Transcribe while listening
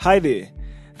Hi there.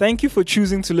 Thank you for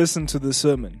choosing to listen to this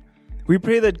sermon. We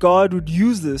pray that God would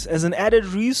use this as an added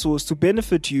resource to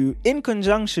benefit you in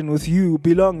conjunction with you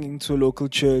belonging to a local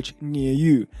church near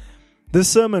you. This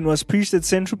sermon was preached at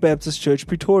Central Baptist Church,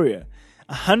 Pretoria.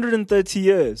 130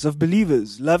 years of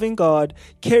believers loving God,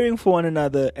 caring for one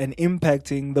another, and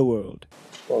impacting the world.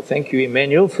 Well, thank you,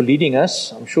 Emmanuel, for leading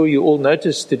us. I'm sure you all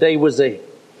noticed today was a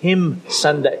hymn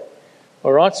Sunday.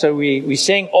 All right, so we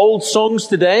sang old songs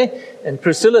today. And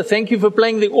Priscilla, thank you for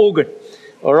playing the organ.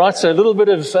 All right, so a little bit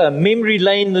of memory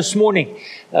lane this morning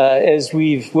as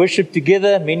we've worshipped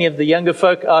together. Many of the younger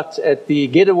folk out at the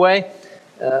getaway.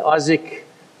 Isaac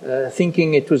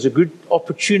thinking it was a good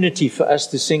opportunity for us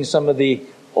to sing some of the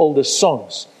older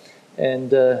songs.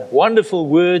 And wonderful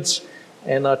words,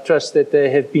 and I trust that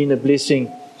they have been a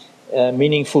blessing,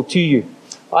 meaningful to you.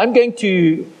 I'm going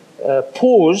to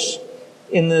pause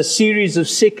in the series of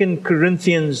 2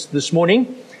 Corinthians this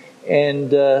morning,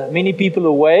 and many people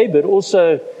away, but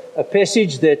also a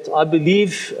passage that I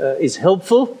believe is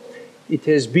helpful. It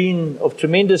has been of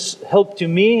tremendous help to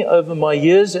me over my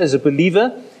years as a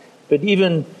believer, but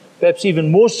perhaps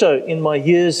even more so in my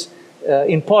years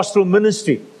in pastoral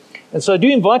ministry. And so I do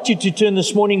invite you to turn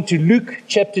this morning to Luke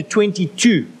chapter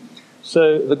 22.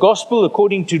 So the Gospel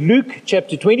according to Luke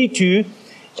chapter 22,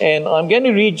 and I'm going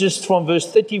to read just from verse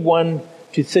 31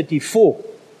 to 34.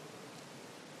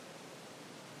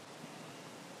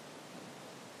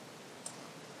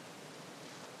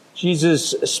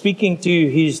 Jesus speaking to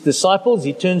his disciples,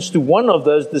 he turns to one of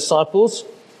those disciples,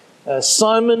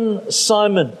 Simon,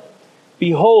 Simon,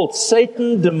 behold,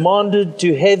 Satan demanded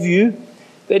to have you,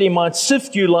 that he might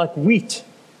sift you like wheat.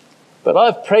 But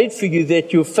I've prayed for you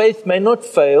that your faith may not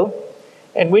fail,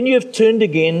 and when you have turned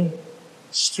again,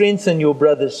 strengthen your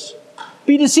brothers.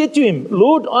 Peter said to him,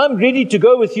 Lord, I'm ready to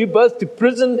go with you both to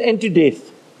prison and to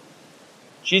death.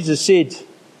 Jesus said,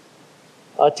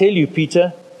 I tell you,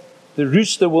 Peter, the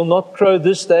rooster will not crow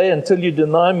this day until you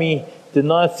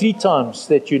deny 3 times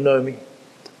that you know me.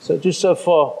 So just so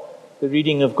far, the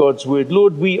reading of God's word.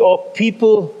 Lord, we are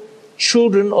people,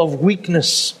 children of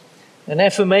weakness. An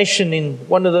affirmation in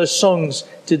one of those songs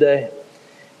today.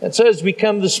 And so as we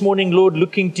come this morning, Lord,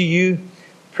 looking to you,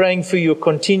 praying for your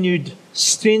continued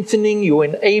strengthening, your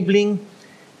enabling,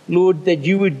 Lord, that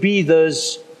you would be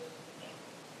those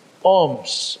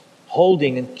arms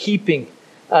holding and keeping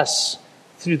us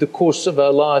through the course of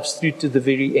our lives, through to the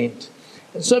very end.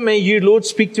 And so may you, Lord,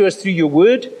 speak to us through your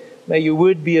word. May your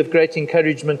word be of great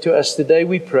encouragement to us today,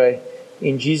 we pray.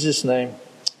 In Jesus' name,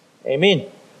 amen.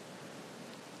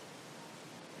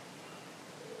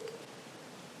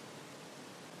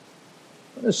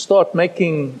 I'm going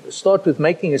to start with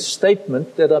making a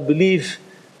statement that I believe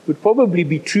would probably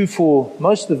be true for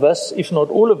most of us, if not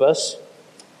all of us.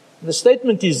 The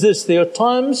statement is this: there are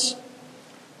times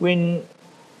when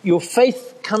your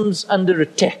faith comes under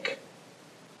attack.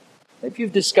 If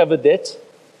you've discovered that,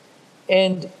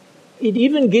 and it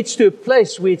even gets to a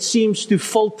place where it seems to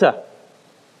falter.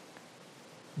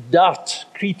 Doubt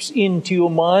creeps into your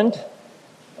mind,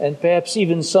 and perhaps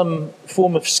even some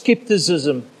form of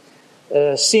skepticism,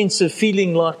 a sense of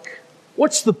feeling like,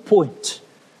 what's the point?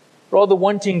 Rather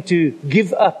wanting to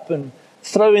give up and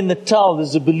throw in the towel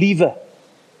as a believer,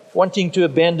 wanting to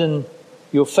abandon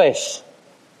your faith.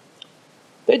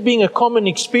 That being a common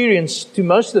experience to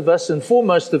most of us and for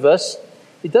most of us,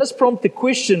 it does prompt the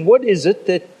question, what is it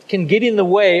that can get in the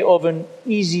way of an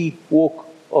easy walk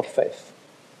of faith?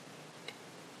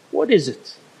 What is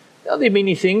it? Now, there are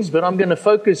many things, but I'm going to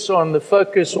focus on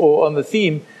the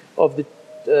theme of the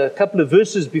couple of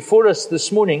verses before us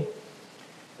this morning.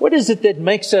 What is it that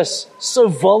makes us so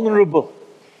vulnerable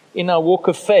in our walk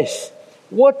of faith?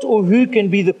 What or who can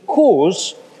be the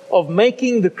cause of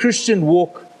making the Christian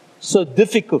walk so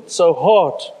difficult, so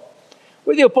hard?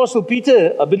 Well, the Apostle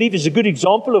Peter, I believe, is a good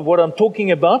example of what I'm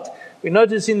talking about. We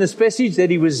notice in this passage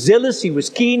that he was zealous, he was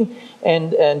keen,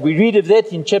 and we read of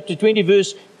that in chapter 20,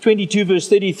 verse 22, verse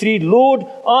 33. Lord,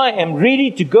 I am ready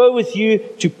to go with you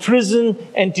to prison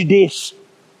and to death.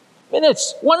 And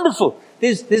that's wonderful.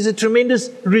 There's a tremendous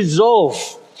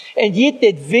resolve. And yet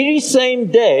that very same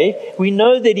day, we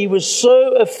know that he was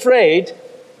so afraid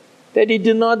that he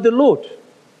denied the Lord.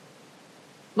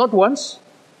 Not once,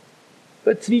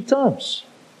 but 3 times.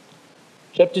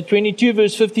 Chapter 22,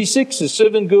 verse 56, a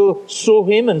servant girl saw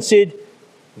him and said,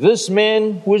 this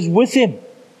man was with him.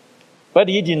 But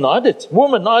he denied it.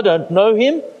 Woman, I don't know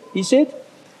him, he said.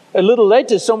 A little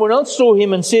later, someone else saw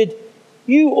him and said,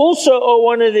 you also are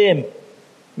one of them.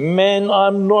 Man,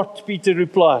 I'm not, Peter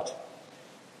replied.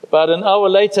 About an hour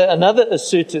later, another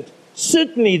asserted,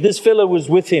 certainly this fellow was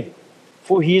with him,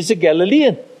 for he is a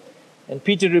Galilean. And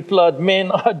Peter replied,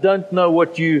 "Man, I don't know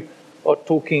what you are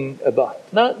talking about."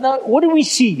 Now, what do we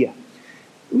see here?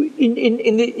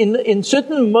 In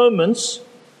certain moments,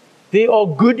 there are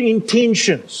good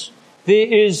intentions. There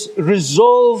is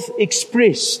resolve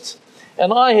expressed.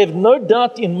 And I have no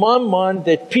doubt in my mind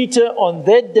that Peter on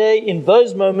that day, in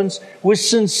those moments, was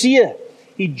sincere.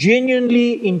 He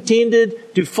genuinely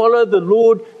intended to follow the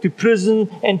Lord to prison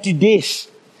and to death.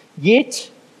 Yet,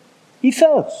 he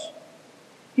fails.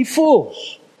 He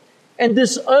falls and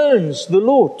disowns the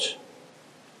Lord.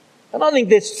 And I think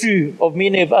that's true of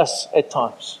many of us at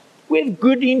times. We have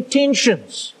good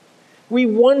intentions. We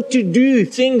want to do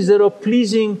things that are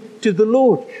pleasing to the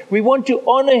Lord. We want to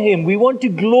honor Him. We want to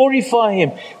glorify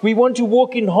Him. We want to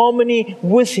walk in harmony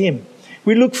with Him.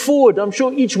 We look forward, I'm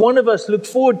sure each one of us look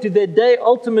forward to that day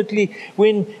ultimately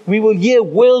when we will hear,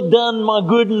 "Well done, my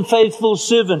good and faithful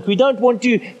servant." We don't want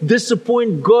to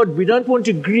disappoint God. We don't want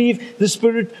to grieve the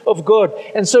Spirit of God.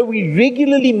 And so we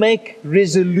regularly make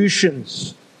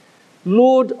resolutions.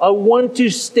 Lord, I want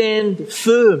to stand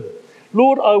firm.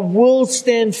 Lord, I will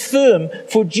stand firm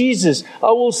for Jesus.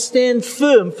 I will stand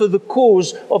firm for the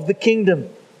cause of the kingdom.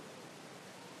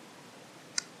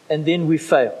 And then we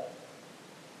fail.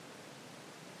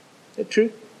 Is that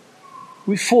true?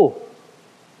 We fall.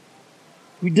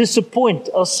 We disappoint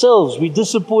ourselves. We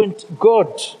disappoint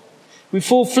God. We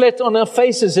fall flat on our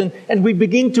faces and we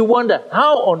begin to wonder,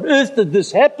 how on earth did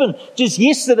this happen? Just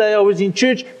yesterday I was in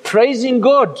church praising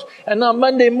God, and now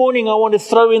Monday morning I want to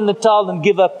throw in the towel and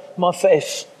give up my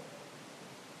faith.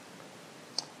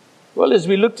 Well, as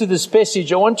we look to this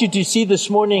passage, I want you to see this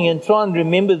morning and try and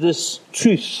remember this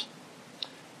truth.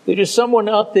 There is someone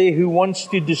out there who wants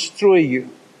to destroy you.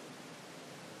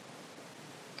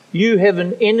 You have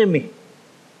an enemy.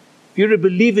 If you're a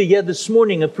believer here this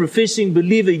morning, a professing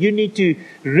believer, you need to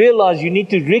realize, you need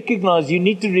to recognize, you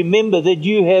need to remember that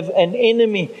you have an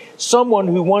enemy, someone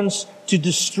who wants to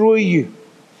destroy you.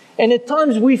 And at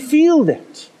times we feel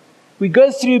that. We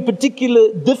go through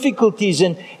particular difficulties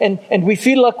and we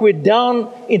feel like we're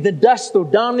down in the dust or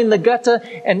down in the gutter,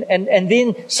 and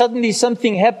then suddenly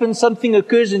something happens, something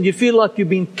occurs, and you feel like you've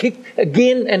been kicked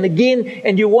again and again,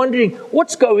 and you're wondering,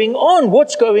 what's going on?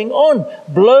 What's going on?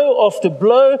 Blow after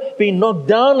blow, being knocked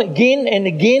down again and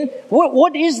again.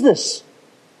 What is this?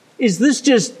 Is this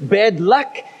just bad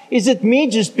luck? Is it me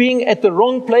just being at the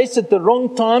wrong place at the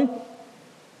wrong time?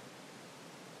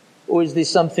 Or is there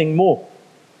something more?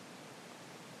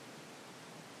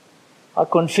 I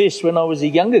confess, when I was a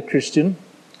younger Christian,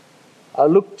 I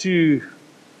looked to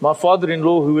my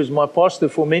father-in-law, who was my pastor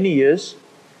for many years,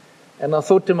 and I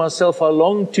thought to myself, I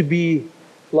long to be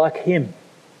like him.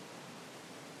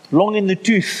 Long in the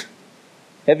tooth,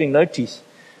 having no teeth.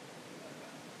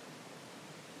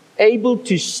 Able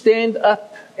to stand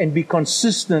up and be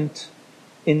consistent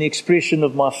in the expression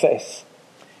of my faith.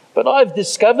 But I've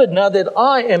discovered now that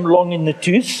I am long in the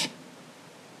tooth,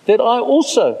 that I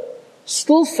also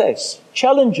still face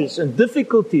challenges and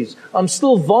difficulties. I'm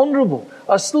still vulnerable.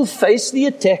 I still face the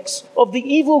attacks of the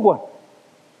evil one.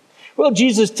 Well,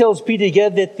 Jesus tells Peter here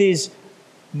that there's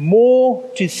more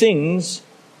to things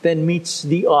than meets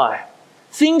the eye.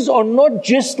 Things are not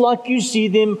just like you see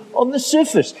them on the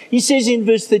surface. He says in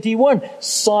verse 31,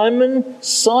 "Simon,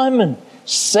 Simon,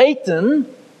 Satan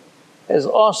has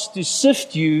asked to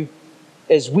sift you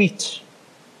as wheat."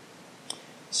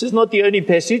 This is not the only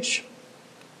passage.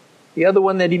 The other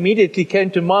one that immediately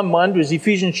came to my mind was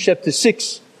Ephesians chapter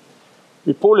 6.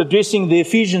 Where Paul, addressing the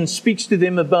Ephesians, speaks to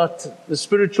them about the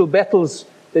spiritual battles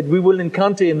that we will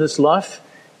encounter in this life.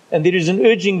 And there is an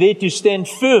urging there to stand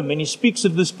firm. And he speaks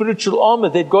of the spiritual armor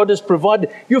that God has provided.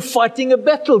 You're fighting a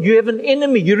battle. You have an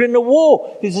enemy. You're in a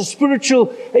war. There's a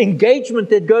spiritual engagement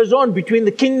that goes on between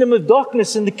the kingdom of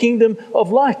darkness and the kingdom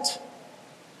of light.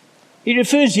 He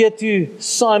refers here to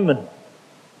Simon.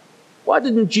 Why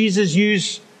didn't Jesus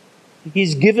use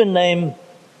his given name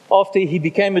after he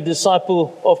became a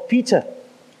disciple of Peter?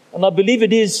 And I believe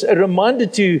it is a reminder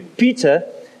to Peter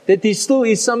that there still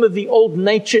is some of the old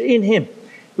nature in him,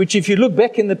 which if you look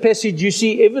back in the passage, you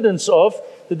see evidence of.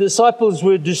 The disciples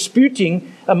were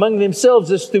disputing among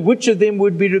themselves as to which of them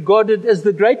would be regarded as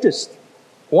the greatest,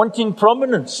 wanting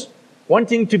prominence,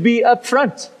 wanting to be up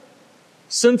front.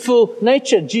 Sinful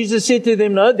nature. Jesus said to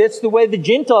them, no, that's the way the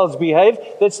Gentiles behave.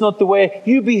 That's not the way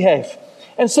you behave.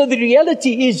 And so the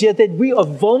reality is yet that we are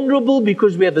vulnerable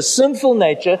because we have a sinful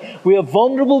nature. We are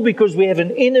vulnerable because we have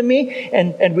an enemy.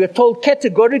 And we are told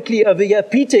categorically over here,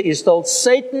 Peter is told,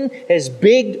 Satan has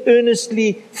begged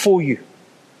earnestly for you.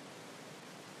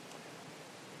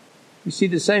 We see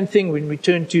the same thing when we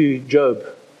turn to Job.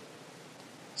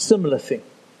 Similar thing.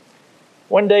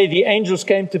 One day the angels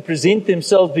came to present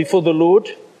themselves before the Lord,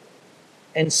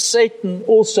 and Satan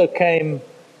also came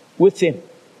with them.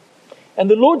 And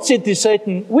the Lord said to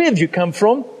Satan, "Where have you come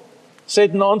from?"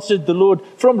 Satan answered the Lord,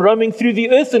 "From roaming through the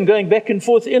earth and going back and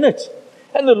forth in it."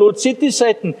 And the Lord said to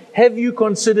Satan, "Have you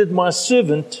considered my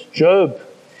servant Job?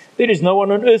 There is no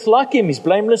one on earth like him. He's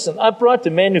blameless and upright, a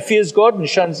man who fears God and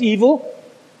shuns evil."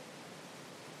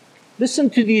 Listen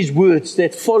to these words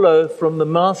that follow from the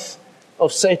mouth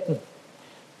of Satan.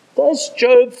 "Does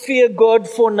Job fear God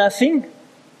for nothing?"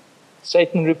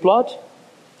 Satan replied,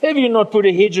 "Have you not put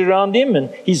a hedge around him and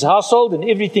his household and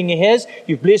everything he has?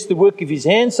 You've blessed the work of his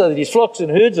hands so that his flocks and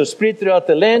herds are spread throughout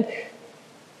the land.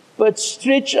 But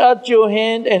stretch out your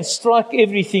hand and strike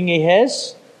everything he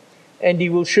has, and he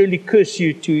will surely curse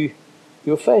you to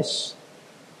your face."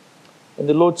 And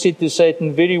the Lord said to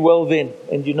Satan, "Very well then,"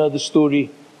 and you know the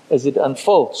story as it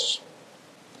unfolds.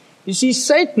 You see,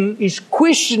 Satan is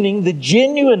questioning the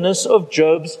genuineness of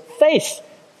Job's faith.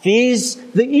 There's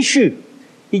the issue.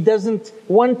 He doesn't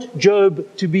want Job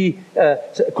to be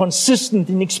consistent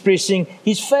in expressing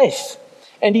his faith.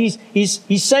 And he's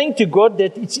saying to God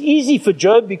that it's easy for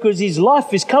Job because his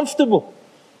life is comfortable.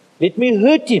 Let me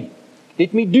hurt him.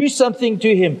 Let me do something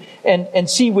to him and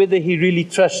see whether he really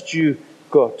trusts you,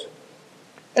 God.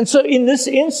 And so in this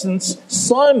instance,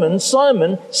 Simon,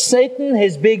 Satan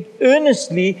has begged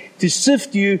earnestly to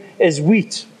sift you as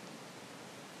wheat.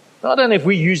 I don't know if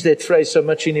we use that phrase so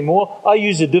much anymore. I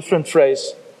use a different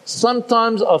phrase.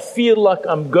 Sometimes I feel like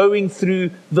I'm going through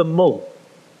the mill.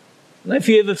 I don't know if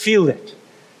you ever feel that.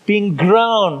 Being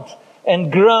ground,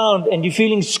 and you're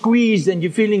feeling squeezed, and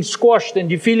you're feeling squashed,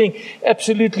 and you're feeling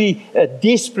absolutely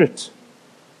desperate.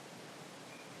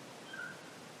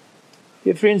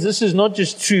 Dear friends, this is not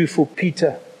just true for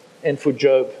Peter and for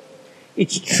Job.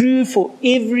 It's true for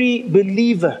every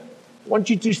believer. I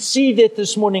want you to see that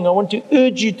this morning. I want to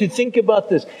urge you to think about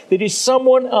this. There is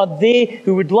someone out there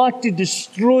who would like to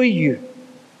destroy you.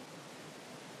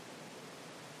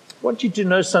 I want you to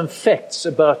know some facts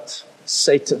about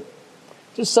Satan.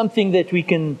 Just something that we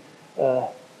can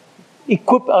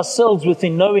equip ourselves with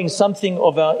in knowing something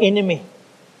of our enemy.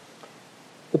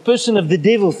 The person of the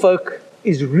devil, folk,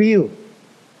 is real.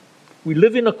 We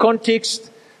live in a context,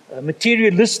 a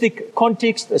materialistic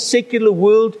context, a secular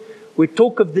world, where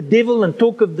talk of the devil and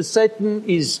talk of the Satan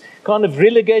is kind of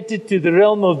relegated to the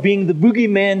realm of being the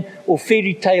boogeyman or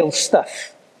fairy tale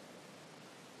stuff.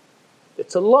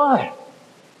 It's a lie.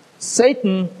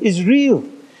 Satan is real.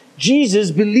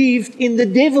 Jesus believed in the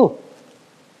devil.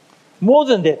 More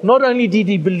than that, not only did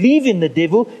he believe in the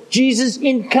devil, Jesus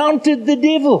encountered the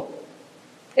devil.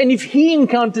 And if he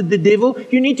encountered the devil,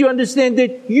 you need to understand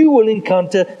that you will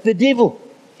encounter the devil.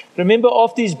 Remember,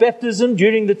 after his baptism,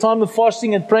 during the time of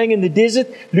fasting and praying in the desert,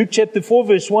 Luke chapter 4,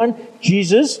 verse 1,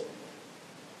 Jesus,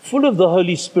 full of the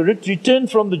Holy Spirit, returned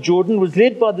from the Jordan, was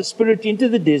led by the Spirit into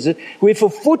the desert, where for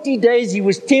 40 days he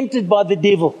was tempted by the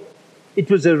devil. It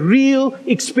was a real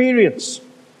experience.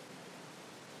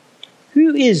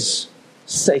 Who is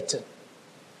Satan?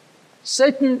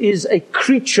 Satan is a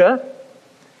creature.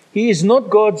 He is not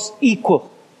God's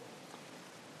equal.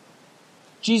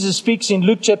 Jesus speaks in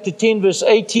Luke chapter 10, verse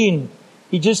 18.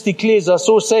 He just declares, "I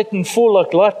saw Satan fall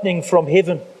like lightning from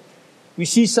heaven." We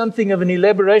see something of an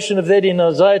elaboration of that in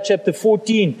Isaiah chapter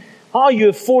 14. "How you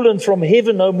have fallen from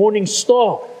heaven, O morning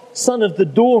star, son of the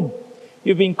dawn.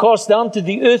 You've been cast down to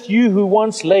the earth, you who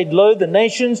once laid low the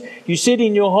nations. You said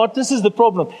in your heart," this is the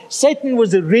problem. Satan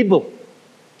was a rebel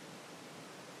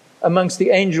amongst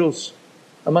the angels,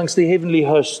 amongst the heavenly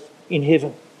host in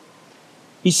heaven.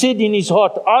 He said in his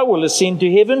heart, "I will ascend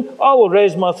to heaven. I will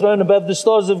raise my throne above the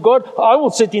stars of God. I will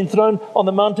sit enthroned on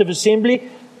the Mount of Assembly,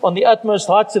 on the utmost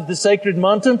heights of the sacred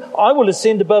mountain. I will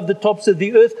ascend above the tops of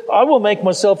the earth. I will make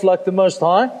myself like the Most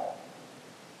High."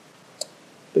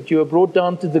 But you are brought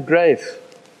down to the grave,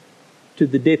 to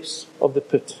the depths of the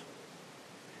pit.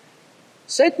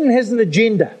 Satan has an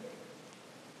agenda.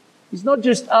 He's not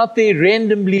just out there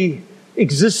randomly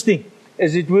existing,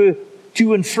 as it were,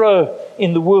 to and fro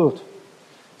in the world.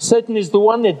 Satan is the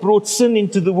one that brought sin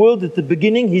into the world at the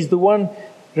beginning. He's the one,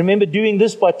 remember, doing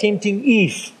this by tempting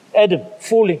Eve, Adam,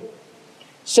 falling.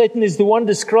 Satan is the one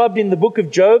described in the book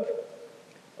of Job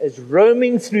as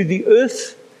roaming through the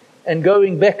earth and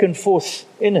going back and forth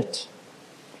in it.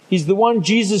 He's the one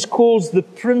Jesus calls the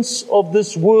prince of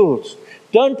this world.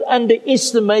 Don't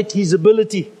underestimate his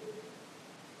ability.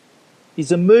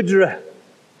 He's a murderer.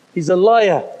 He's a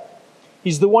liar.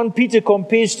 He's the one Peter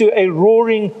compares to a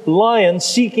roaring lion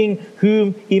seeking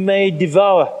whom he may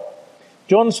devour.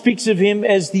 John speaks of him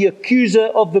as the accuser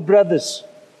of the brothers.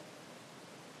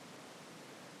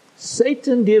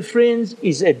 Satan, dear friends,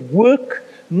 is at work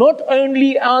not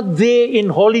only out there in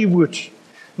Hollywood,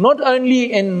 not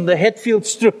only in the Hatfield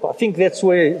Strip. I think that's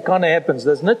where it kind of happens,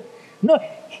 doesn't it? No,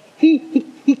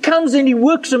 he comes and he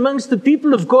works amongst the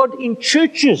people of God in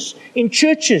churches,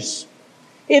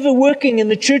 ever working in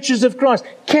the churches of Christ,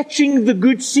 catching the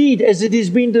good seed as it is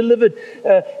being delivered,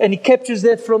 and he captures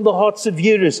that from the hearts of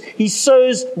hearers. He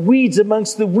sows weeds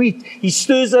amongst the wheat. He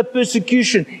stirs up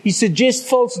persecution. He suggests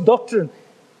false doctrine,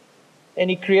 and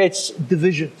he creates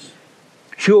divisions.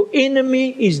 Your enemy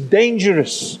is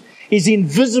dangerous. He's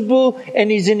invisible and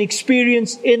he's an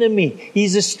experienced enemy.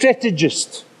 He's a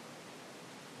strategist.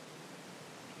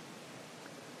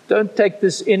 Don't take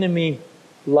this enemy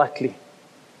lightly.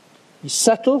 He's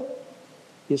subtle.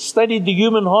 He's studied the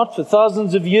human heart for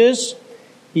thousands of years.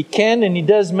 He can and he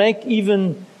does make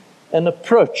even an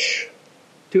approach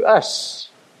to us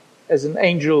as an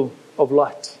angel of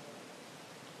light.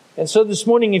 And so this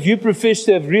morning, if you profess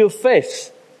to have real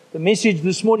faith, the message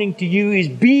this morning to you is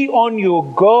be on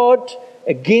your guard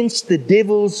against the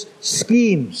devil's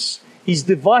schemes, his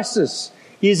devices.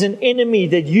 He is an enemy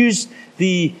that used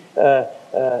the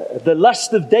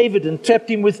lust of David and trapped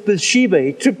him with Bathsheba.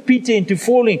 He tricked Peter into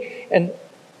falling and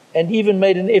even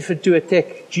made an effort to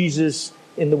attack Jesus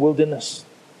in the wilderness.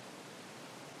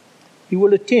 He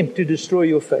will attempt to destroy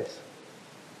your faith.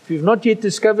 If you've not yet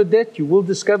discovered that, you will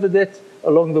discover that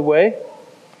along the way.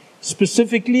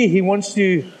 Specifically, he wants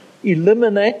to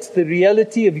eliminate the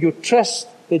reality of your trust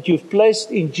that you've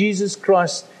placed in Jesus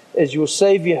Christ as your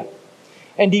Savior.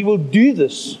 And he will do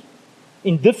this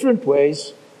in different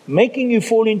ways, making you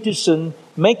fall into sin,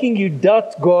 making you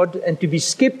doubt God and to be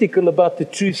skeptical about the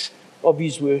truth of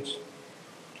His words.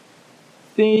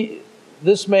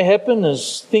 This may happen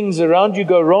as things around you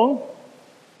go wrong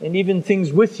and even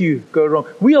things with you go wrong.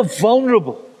 We are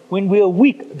vulnerable when we are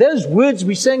weak. Those words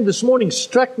we sang this morning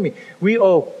struck me. We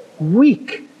are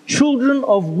weak, children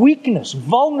of weakness,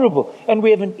 vulnerable. And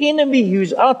we have an enemy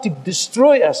who's out to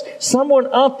destroy us. Someone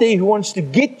out there who wants to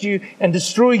get you and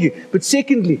destroy you. But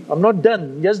secondly, I'm not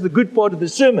done. Here's the good part of the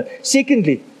sermon.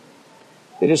 Secondly,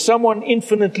 there is someone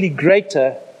infinitely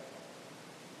greater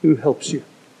who helps you.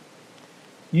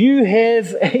 You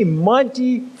have a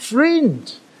mighty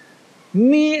friend.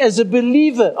 Me as a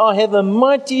believer, I have a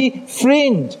mighty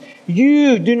friend.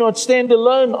 You do not stand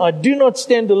alone. I do not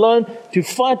stand alone to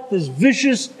fight this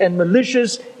vicious and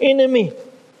malicious enemy.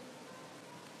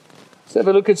 Let's have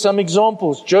a look at some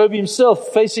examples. Job himself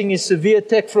facing a severe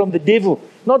attack from the devil.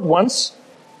 Not once.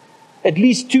 At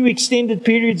least 2 extended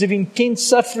periods of intense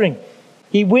suffering.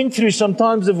 He went through some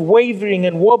times of wavering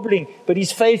and wobbling, but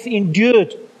his faith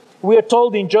endured. We are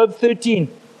told in Job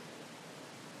 13,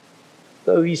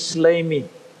 though he slay me,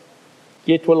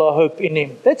 yet will I hope in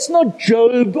him. That's not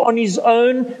Job on his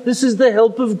own. This is the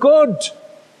help of God.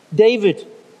 David,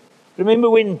 remember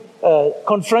when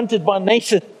confronted by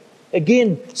Nathan,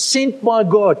 again, sent by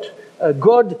God,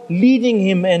 God leading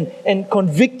him and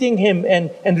convicting him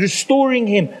and restoring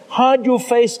him. Hide your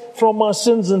face from my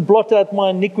sins and blot out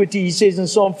my iniquity, he says in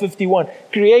Psalm 51.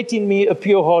 Create in me a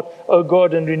pure heart, O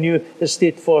God, and renew a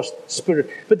steadfast spirit.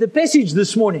 But the passage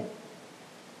this morning,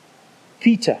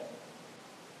 Peter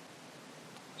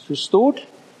is restored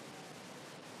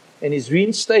and is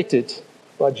reinstated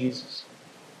by Jesus.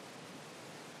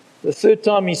 The third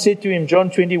time he said to him, John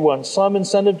 21, Simon,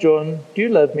 son of John, do you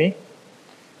love me?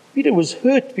 Peter was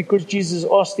hurt because Jesus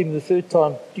asked him the third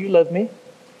time, do you love me?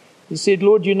 He said,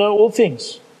 Lord, you know all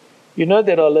things. You know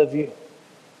that I love you.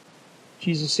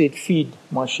 Jesus said, feed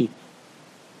my sheep.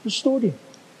 Restored him.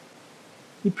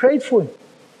 He prayed for him.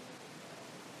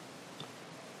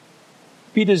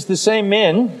 Peter's the same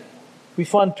man we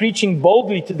find preaching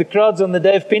boldly to the crowds on the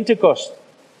day of Pentecost.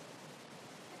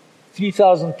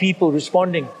 3,000 people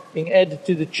responding, being added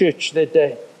to the church that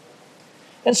day.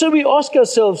 And so we ask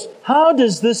ourselves, how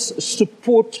does this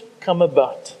support come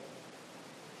about?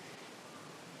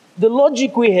 The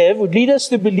logic we have would lead us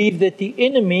to believe that the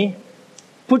enemy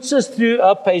puts us through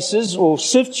our paces or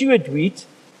sifts you at wheat.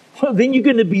 Well, then you're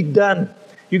going to be done.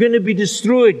 You're going to be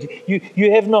destroyed.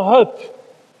 You have no hope.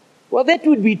 Well, that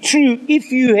would be true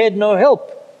if you had no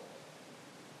help.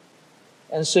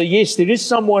 And so, yes, there is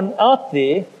someone out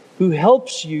there who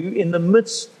helps you in the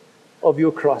midst of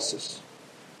your crisis,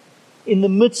 in the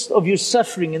midst of your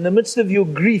suffering, in the midst of your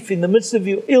grief, in the midst of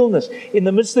your illness, in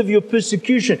the midst of your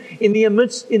persecution, in the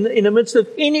midst of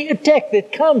any attack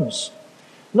that comes,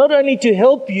 not only to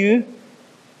help you,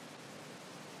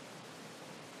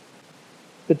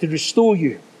 but to restore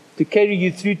you, to carry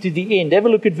you through to the end. Have a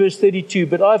look at verse 32.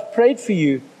 But I've prayed for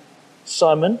you,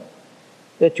 Simon,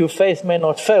 that your faith may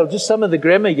not fail. Just some of the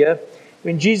grammar here.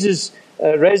 When Jesus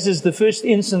raises the first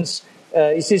instance.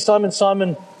 He says, Simon,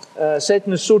 Simon,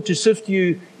 Satan has sought to sift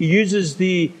you. He uses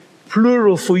the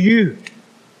plural for you,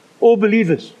 all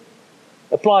believers.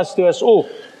 Applies to us all.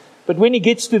 But when he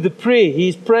gets to the prayer, he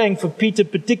is praying for Peter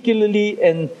particularly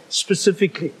and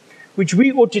specifically, which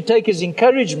we ought to take as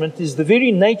encouragement. Is the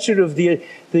very nature of the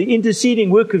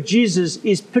interceding work of Jesus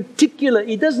is particular.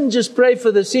 He doesn't just pray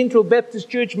for the Central Baptist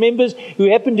Church members who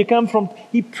happen to come from,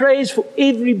 he prays for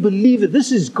every believer.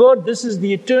 This is God, this is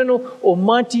the eternal,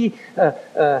 almighty,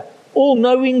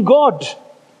 all-knowing God.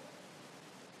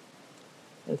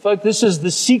 In fact, this is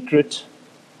the secret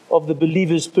of the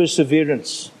believer's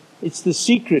perseverance. It's the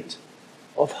secret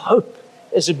of hope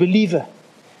as a believer.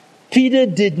 Peter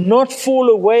did not fall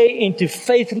away into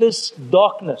faithless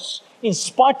darkness in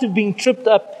spite of being tripped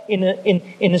up in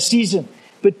a season,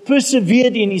 but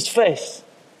persevered in his faith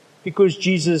because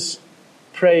Jesus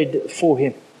prayed for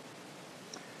him.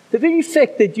 The very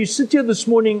fact that you sit here this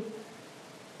morning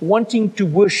wanting to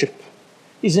worship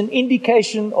is an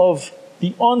indication of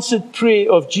the answered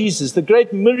prayer of Jesus, the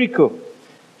great miracle.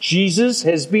 Jesus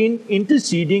has been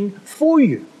interceding for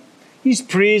you. His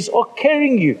prayers are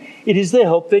carrying you. It is the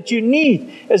help that you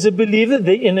need. As a believer,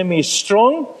 the enemy is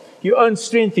strong. Your own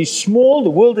strength is small.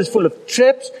 The world is full of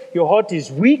traps. Your heart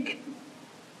is weak.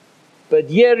 But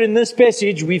here in this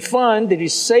passage, we find there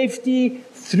is safety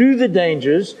through the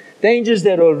dangers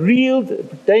that are real,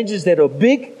 dangers that are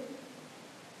big.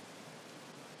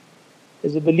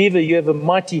 As a believer, you have a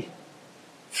mighty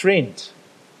friend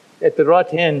at the right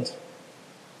hand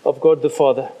of God the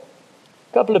Father.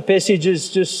 A couple of passages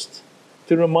just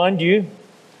to remind you.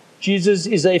 Jesus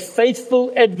is a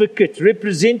faithful advocate,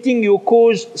 representing your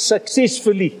cause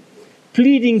successfully,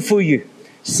 pleading for you,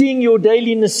 seeing your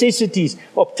daily necessities,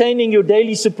 obtaining your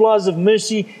daily supplies of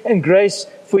mercy and grace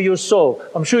for your soul.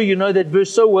 I'm sure you know that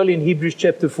verse so well in Hebrews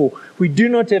chapter 4. We do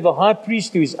not have a high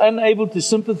priest who is unable to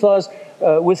sympathize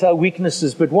with our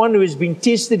weaknesses, but one who has been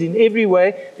tested in every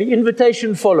way. The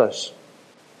invitation follows.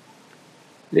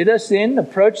 Let us then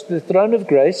approach the throne of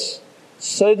grace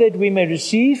so that we may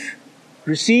receive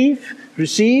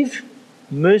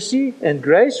mercy and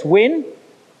grace when?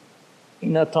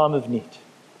 In our time of need.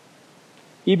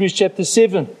 Hebrews chapter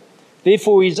 7.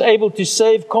 Therefore, he is able to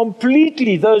save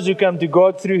completely those who come to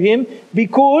God through him,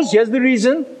 because, here's the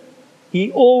reason,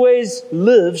 he always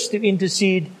lives to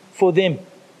intercede for them.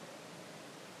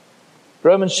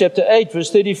 Romans chapter 8,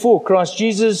 verse 34, Christ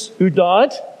Jesus who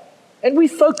died, and we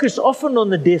focus often on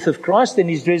the death of Christ and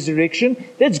his resurrection.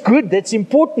 That's good, that's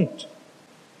important.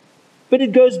 But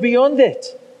it goes beyond that.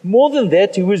 More than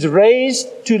that, who was raised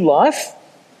to life,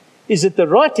 is at the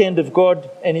right hand of God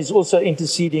and is also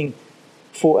interceding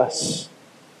for us.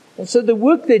 And so the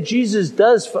work that Jesus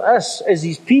does for us as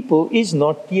his people is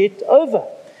not yet over.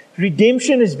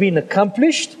 Redemption has been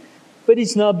accomplished, but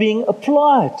it's now being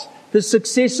applied. The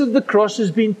success of the cross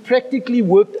has been practically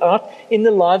worked out in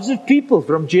the lives of people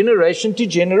from generation to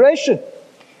generation.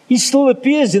 He still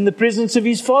appears in the presence of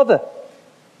his Father,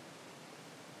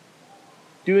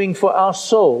 doing for our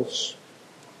souls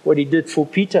what he did for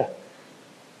Peter.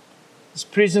 His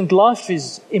present life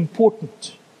is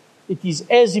important. It is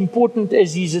as important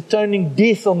as his atoning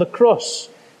death on the cross.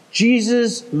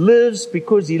 Jesus lives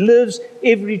because he lives.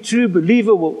 Every true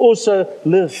believer will also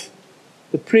live.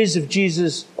 The prayers of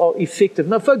Jesus are effective.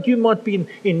 Now, folks, you might be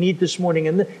in need this morning,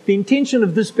 and the intention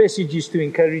of this passage is to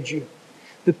encourage you.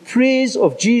 The prayers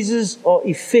of Jesus are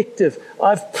effective.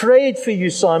 I've prayed for you,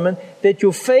 Simon, that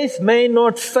your faith may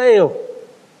not fail.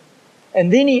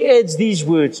 And then he adds these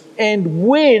words, and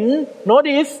when, not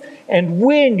if, and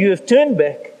when you have turned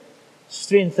back,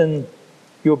 strengthen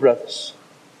your brothers.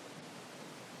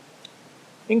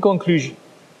 In conclusion,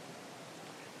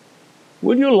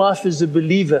 will your life as a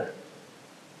believer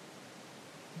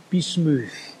be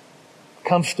smooth,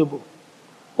 comfortable,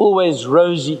 always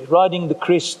rosy, riding the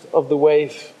crest of the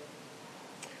wave?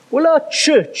 Will our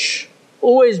church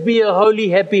always be a holy,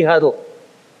 happy huddle?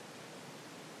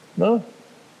 No.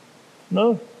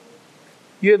 No.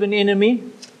 You have an enemy.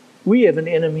 We have an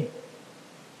enemy.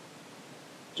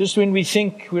 Just when we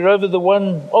think we're over the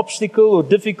one obstacle or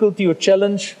difficulty or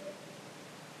challenge,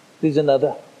 there's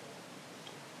another.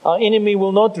 Our enemy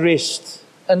will not rest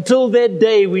until that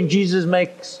day when Jesus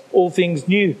makes all things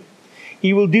new.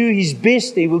 He will do his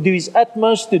best. He will do his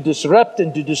utmost to disrupt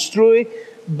and to destroy,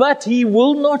 but he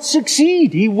will not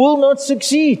succeed. He will not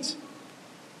succeed.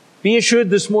 Be assured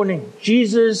this morning,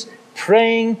 Jesus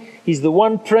praying, he's the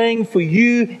one praying for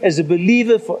you as a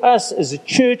believer, for us as a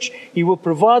church. He will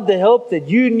provide the help that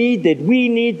you need, that we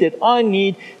need, that I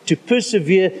need to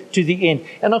persevere to the end.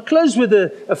 And I'll close with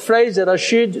a phrase that I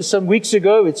shared some weeks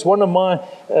ago. It's one of my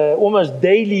almost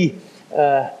daily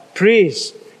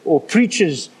prayers or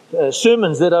preachers,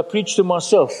 sermons that I preach to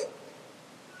myself.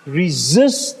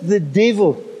 Resist the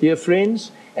devil, dear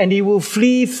friends, and he will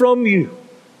flee from you.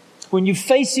 When you're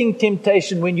facing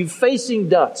temptation, when you're facing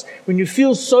doubts, when you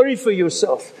feel sorry for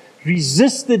yourself,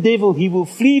 resist the devil, he will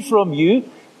flee from you.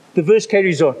 The verse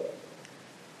carries on.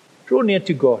 Draw near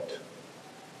to God,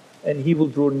 and he will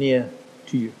draw near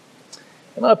to you.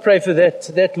 And I pray for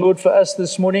that, Lord, for us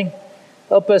this morning.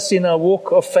 Help us in our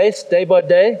walk of faith day by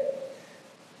day.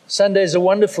 Sunday is a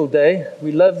wonderful day.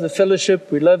 We love the fellowship.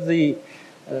 We love the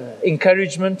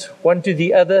encouragement, one to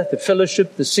the other, the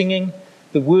fellowship, the singing,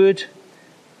 the word.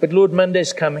 But Lord,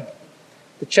 Monday's coming.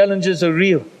 The challenges are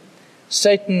real.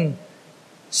 Satan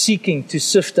seeking to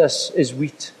sift us as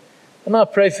wheat. And I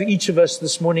pray for each of us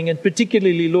this morning, and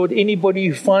particularly, Lord, anybody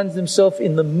who finds themselves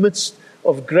in the midst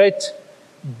of great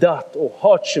doubt or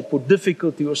hardship or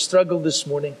difficulty or struggle this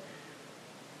morning.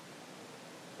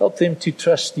 Help them to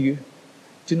trust you,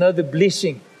 to know the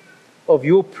blessing of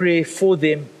your prayer for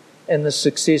them and the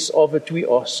success of it, we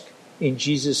ask. In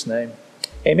Jesus' name,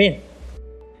 amen.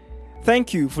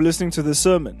 Thank you for listening to this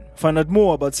sermon. Find out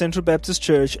more about Central Baptist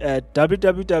Church at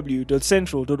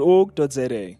www.central.org.za.